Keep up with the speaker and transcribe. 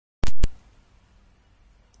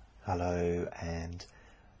Hello and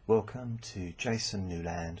welcome to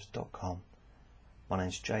jasonnewland.com. My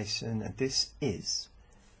name's Jason and this is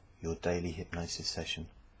your daily hypnosis session.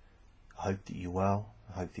 I hope that you're well.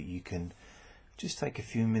 I hope that you can just take a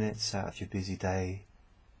few minutes out of your busy day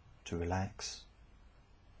to relax,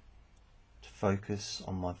 to focus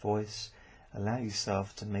on my voice, allow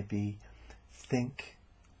yourself to maybe think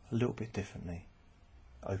a little bit differently,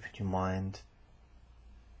 open your mind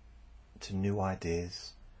to new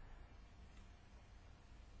ideas,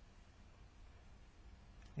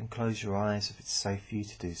 and close your eyes if it's safe for you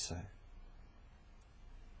to do so.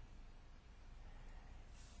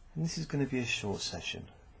 And this is going to be a short session.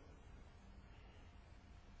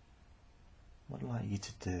 What I'd like you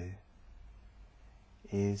to do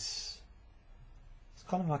is, it's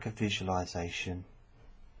kind of like a visualization.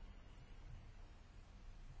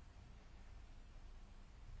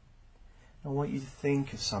 I want you to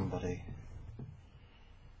think of somebody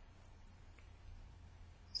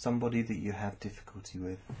that you have difficulty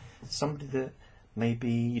with, somebody that maybe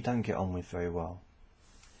you don't get on with very well.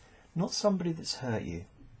 Not somebody that's hurt you,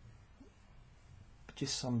 but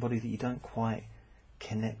just somebody that you don't quite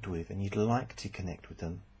connect with and you'd like to connect with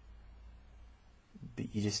them, but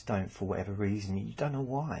you just don't for whatever reason. You don't know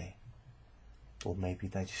why. Or maybe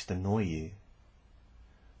they just annoy you,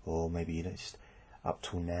 or maybe you just, up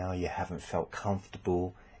till now, you haven't felt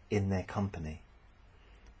comfortable in their company,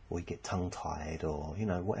 or you get tongue-tied, or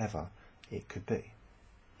whatever it could be.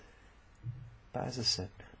 But as I said,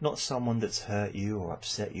 not someone that's hurt you or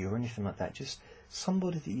upset you or anything like that, just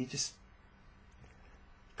somebody that you just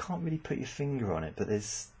can't really put your finger on it, but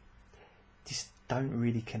there's just don't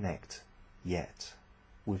really connect yet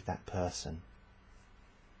with that person.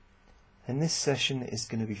 And this session is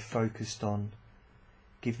going to be focused on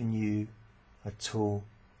giving you a tool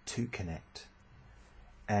to connect,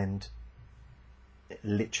 and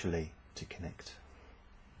literally to connect.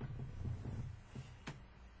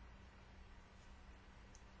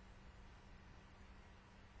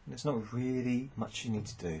 There's not really much you need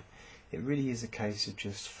to do. It really is a case of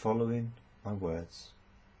just following my words.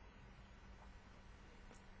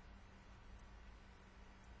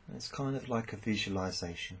 And it's kind of like a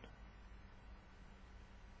visualization.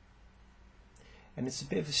 And it's a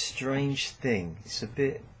bit of a strange thing. It's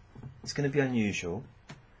going to be unusual,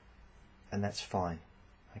 and that's fine,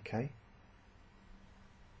 okay?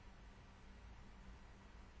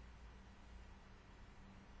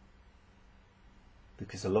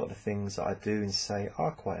 Because a lot of the things that I do and say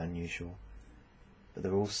are quite unusual, but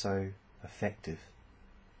they're also effective,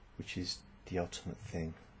 which is the ultimate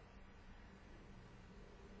thing.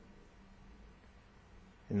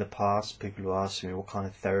 In the past, people who asked me what kind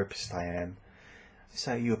of therapist I am.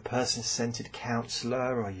 So, are you a person-centered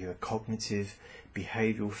counsellor? Are you a cognitive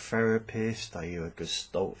behavioural therapist? Are you a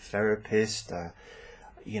Gestalt therapist? Are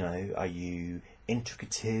you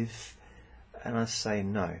integrative? And I say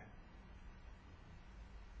no.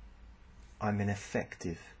 I'm an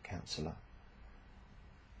effective counsellor.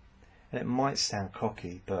 And it might sound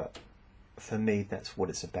cocky, but for me that's what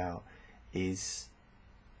it's about, is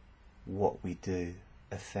what we do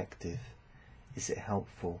effective? Is it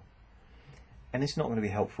helpful? And it's not going to be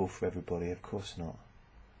helpful for everybody, of course not.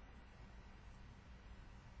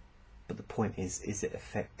 But the point is it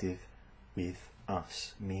effective with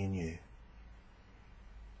us, me and you?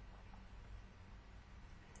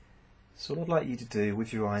 So what I'd like you to do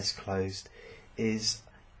with your eyes closed is,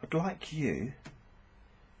 I'd like you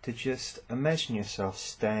to just imagine yourself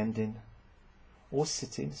standing or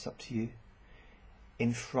sitting, it's up to you,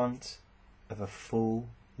 in front of a full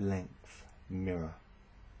length mirror.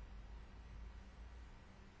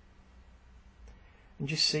 And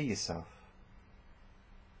just see yourself.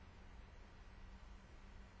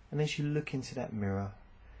 And as you look into that mirror,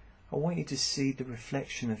 I want you to see the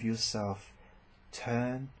reflection of yourself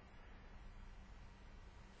turn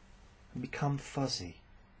and become fuzzy.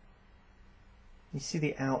 You see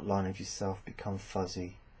the outline of yourself become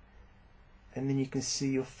fuzzy, and then you can see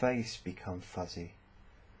your face become fuzzy,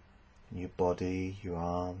 and your body, your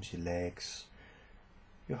arms, your legs,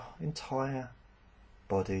 your entire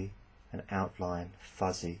body and outline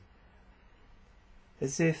fuzzy,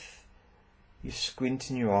 as if you're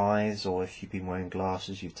squinting your eyes, or if you've been wearing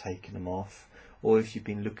glasses you've taken them off, or if you've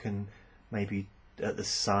been looking maybe at the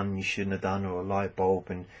sun you shouldn't have done, or a light bulb,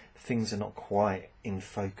 and things are not quite in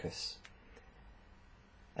focus.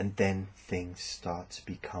 And then things start to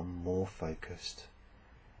become more focused,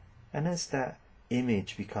 and as that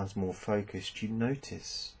image becomes more focused, you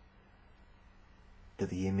notice that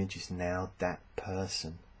the image is now that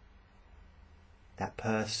person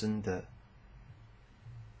that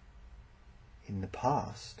in the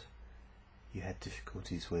past you had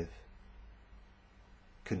difficulties with,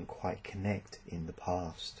 couldn't quite connect in the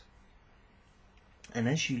past. And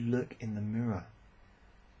as you look in the mirror,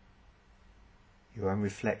 your own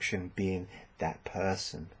reflection being that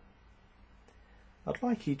person, I'd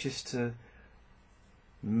like you just to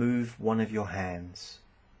move one of your hands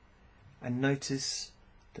and notice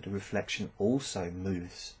that the reflection also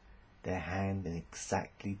moves their hand in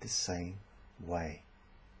exactly the same way.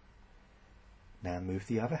 Now move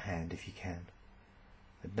the other hand if you can,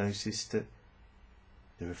 and notice that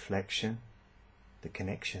the reflection, the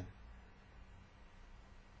connection,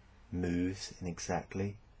 moves in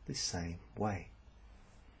exactly the same way.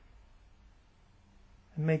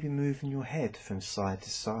 And maybe moving your head from side to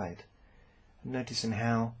side and noticing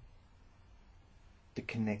how the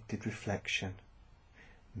connected reflection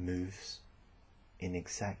moves in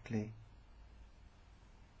exactly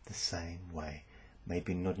the same way.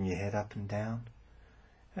 Maybe nodding your head up and down,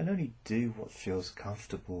 and only do what feels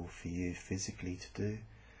comfortable for you physically to do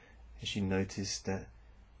as you notice that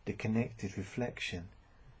the connected reflection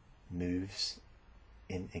moves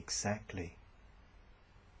in exactly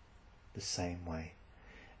the same way.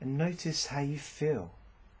 And notice how you feel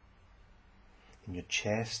in your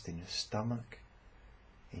chest, in your stomach,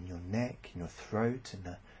 in your neck, in your throat,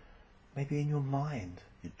 and maybe in your mind,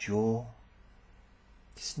 your jaw.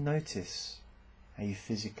 Just notice how you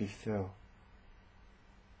physically feel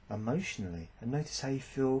emotionally, and notice how you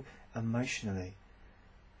feel emotionally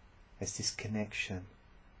as this connection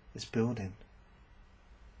is building.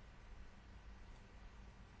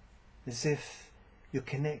 As if you're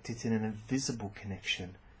connected in an invisible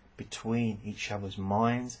connection between each other's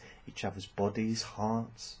minds, each other's bodies,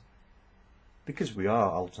 hearts. Because we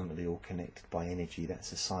are ultimately all connected by energy,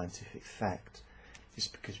 that's a scientific fact.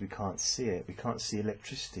 Just because we can't see it, we can't see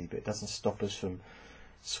electricity, but it doesn't stop us from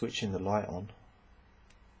switching the light on.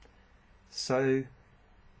 So,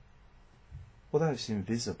 although it's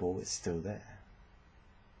invisible, it's still there.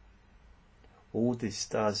 All this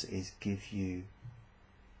does is give you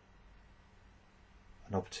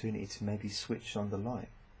an opportunity to maybe switch on the light.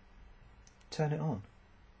 Turn it on.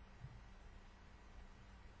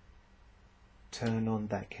 Turn on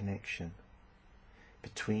that connection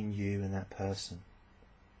between you and that person.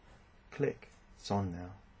 Click, it's on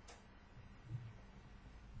now.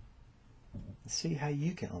 And see how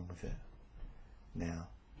you get on with it now.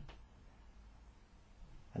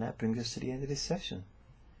 And that brings us to the end of this session.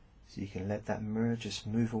 So you can let that mirror just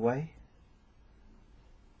move away.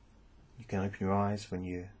 You can open your eyes when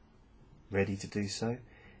you're ready to do so,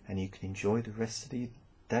 and you can enjoy the rest of the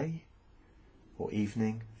day or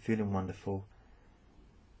evening feeling wonderful.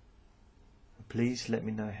 And please let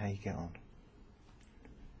me know how you get on.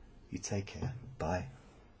 You take care. Bye.